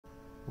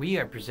We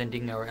are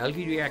presenting our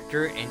algae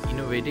reactor and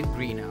innovative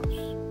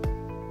greenhouse.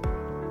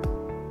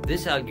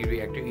 This algae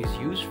reactor is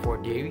used for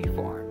dairy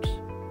farms.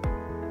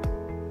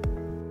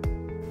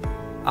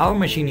 Our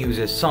machine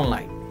uses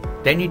sunlight,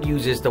 then it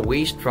uses the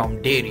waste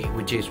from dairy,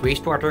 which is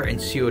wastewater and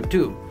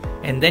CO2,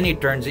 and then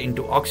it turns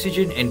into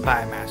oxygen and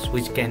biomass,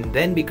 which can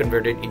then be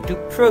converted into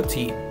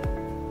protein.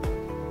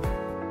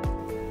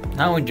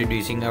 Now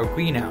introducing our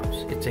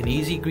greenhouse. It's an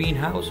easy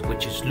greenhouse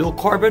which is low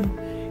carbon,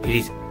 it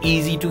is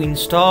easy to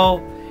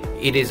install,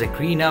 it is a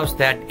greenhouse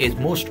that is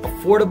most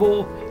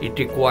affordable, it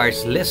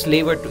requires less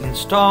labor to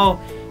install,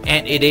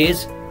 and it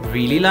is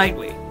really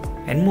lightweight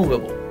and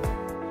movable.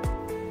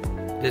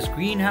 This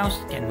greenhouse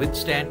can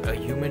withstand a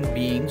human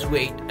being's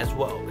weight as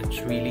well.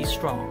 It's really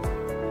strong.